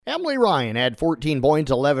Emily Ryan had 14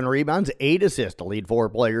 points, 11 rebounds, 8 assists to lead 4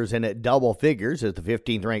 players in at double figures as the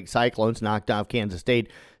 15th-ranked Cyclones knocked off Kansas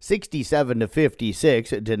State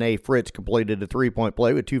 67-56. Danae Fritz completed a three-point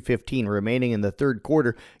play with 2:15 remaining in the third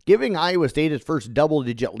quarter, giving Iowa State its first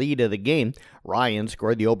double-digit lead of the game. Ryan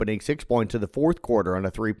scored the opening 6 points of the fourth quarter on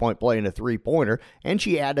a three-point play and a three-pointer, and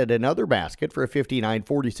she added another basket for a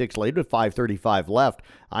 59-46 lead with 5:35 left.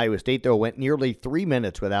 Iowa State, though, went nearly 3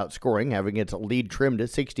 minutes without scoring, having its lead trimmed to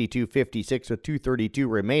 62-56 with 2:32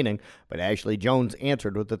 remaining, but Ashley Jones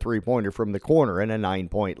answered with a three-pointer from the corner and a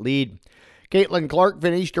 9-point lead. Caitlin Clark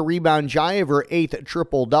finished a rebound shy of her 8th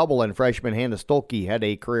triple-double, and freshman Hannah Stolke had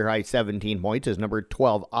a career-high 17 points as number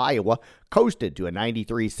 12 Iowa coasted to a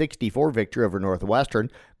 93-64 victory over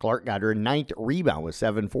Northwestern. Clark got her 9th rebound with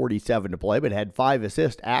 7:47 to play, but had 5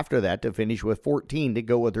 assists after that to finish with 14 to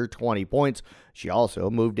go with her 20 points. She also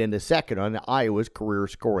moved into second on Iowa's career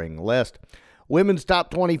scoring list. Women's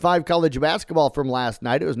top 25 college basketball from last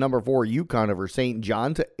night. It was number 4 UConn over St.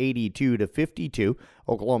 John's 82-52.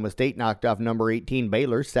 Oklahoma State knocked off number 18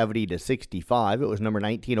 Baylor 70-65. It was number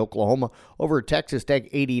 19 Oklahoma over Texas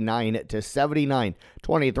Tech 89-79.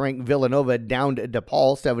 20th ranked Villanova downed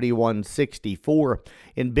DePaul 71-64.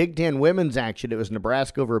 In Big Ten women's action, it was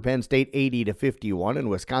Nebraska over Penn State 80-51, and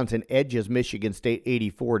Wisconsin edges Michigan State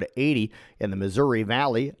 84-80. In the Missouri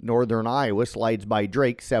Valley, Northern Iowa slides by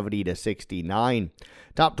Drake 70-69.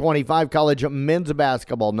 Top 25 college men's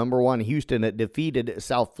basketball. Number 1 Houston defeated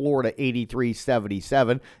South Florida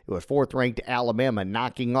 83-77. It was 4th-ranked Alabama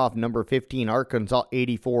knocking off number 15 Arkansas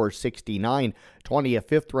 84-69.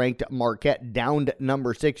 25th-ranked Marquette downed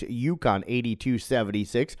number 6 UConn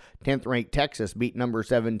 82-76. 10th-ranked Texas beat number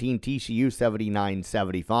 17 TCU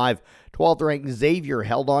 79-75. 12th-ranked Xavier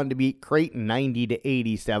held on to beat Creighton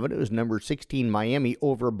 90-87. It was number 16 Miami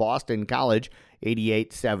over Boston College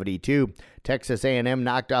 88-72. Texas A&M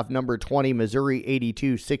knocked off number 20 Missouri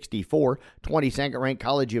 82-64. 22nd-ranked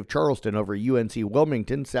College of Charleston over UNC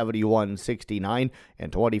Wilmington 71-69.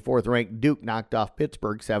 And 24th-ranked Duke knocked off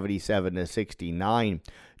Pittsburgh 77-69.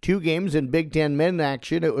 2 games in Big Ten men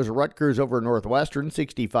action. It was Rutgers over Northwestern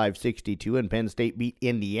 65-62, and Penn State beat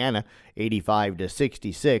Indiana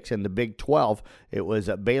 85-66. In the Big 12, it was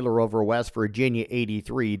Baylor over West Virginia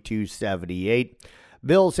 83-78.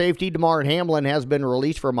 Bill safety Damar Hamlin has been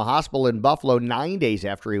released from a hospital in Buffalo 9 days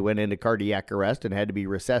after he went into cardiac arrest and had to be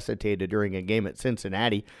resuscitated during a game at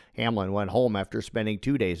Cincinnati. Hamlin went home after spending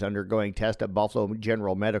 2 days undergoing tests at Buffalo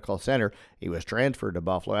General Medical Center. He was transferred to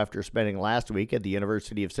Buffalo after spending last week at the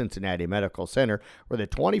University of Cincinnati Medical Center, where the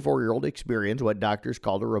 24-year-old experienced what doctors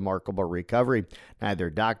called a remarkable recovery. Neither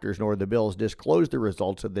doctors nor the Bills disclosed the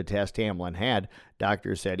results of the test Hamlin had.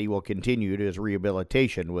 Doctors said he will continue his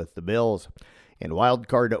rehabilitation with the Bills. And Wild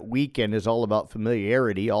Card Weekend is all about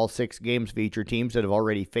familiarity. All 6 games feature teams that have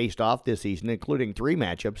already faced off this season, including 3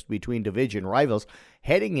 matchups between division rivals,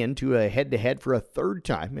 heading into a head-to-head for a 3rd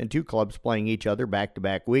time, and 2 clubs playing each other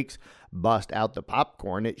back-to-back weeks. Bust out the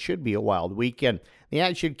popcorn. It should be a wild weekend. The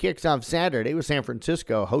action kicks off Saturday with San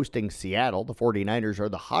Francisco hosting Seattle. The 49ers are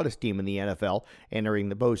the hottest team in the NFL, entering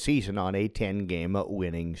the postseason on a 10-game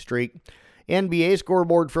winning streak. NBA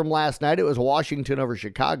scoreboard from last night. It was Washington over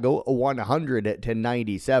Chicago,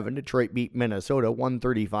 100-97. Detroit beat Minnesota,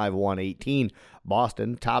 135-118.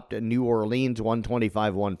 Boston topped New Orleans,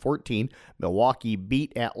 125-114. Milwaukee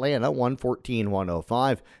beat Atlanta,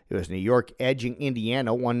 114-105. It was New York edging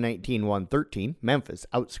Indiana, 119-113. Memphis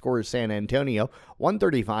outscores San Antonio,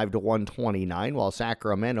 135-129, while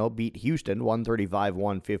Sacramento beat Houston,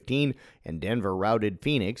 135-115. And Denver routed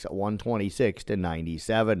Phoenix,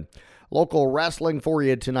 126-97. Local wrestling for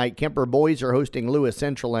you tonight. Kemper boys are hosting Lewis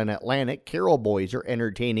Central and Atlantic. Carroll boys are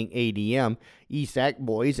entertaining ADM. ESAC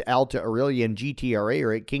boys, Alta Aurelia and GTRA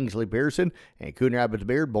are at Kingsley Pearson. And Coon Rapids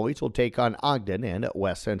Beard boys will take on Ogden and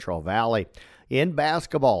West Central Valley. In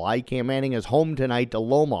basketball, ICAM Manning is home tonight to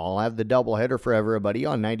Loma. I'll have the doubleheader for everybody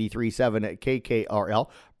on 93.7 at KKRL.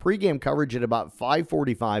 Pre-game coverage at about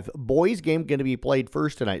 5:45. Boys game going to be played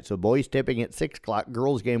first tonight, so boys tipping at 6 o'clock.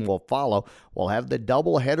 Girls game will follow. We'll have the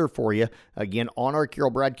doubleheader for you, again, on our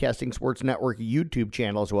Carroll Broadcasting Sports Network YouTube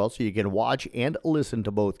channel as well, so you can watch and listen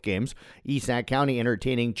to both games. Esac County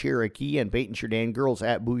entertaining Cherokee, and Peyton Sheridan girls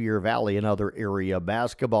at Boyer Valley and other area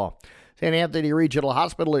basketball. St. Anthony Regional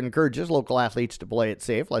Hospital encourages local athletes to play it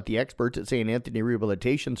safe. Let the experts at St. Anthony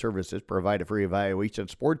Rehabilitation Services provide a free evaluation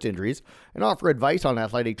of sports injuries and offer advice on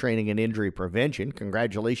athletic training and injury prevention.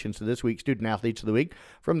 Congratulations to this week's Student Athletes of the Week.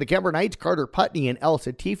 From the Kemper Knights, Carter Putney and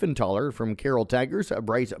Elsa Tiefenthaler. From Carroll Tigers,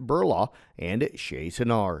 Bryce Burlaw and Shay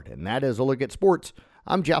Sinard. And that is a look at sports.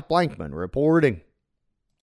 I'm Jeff Blankman reporting.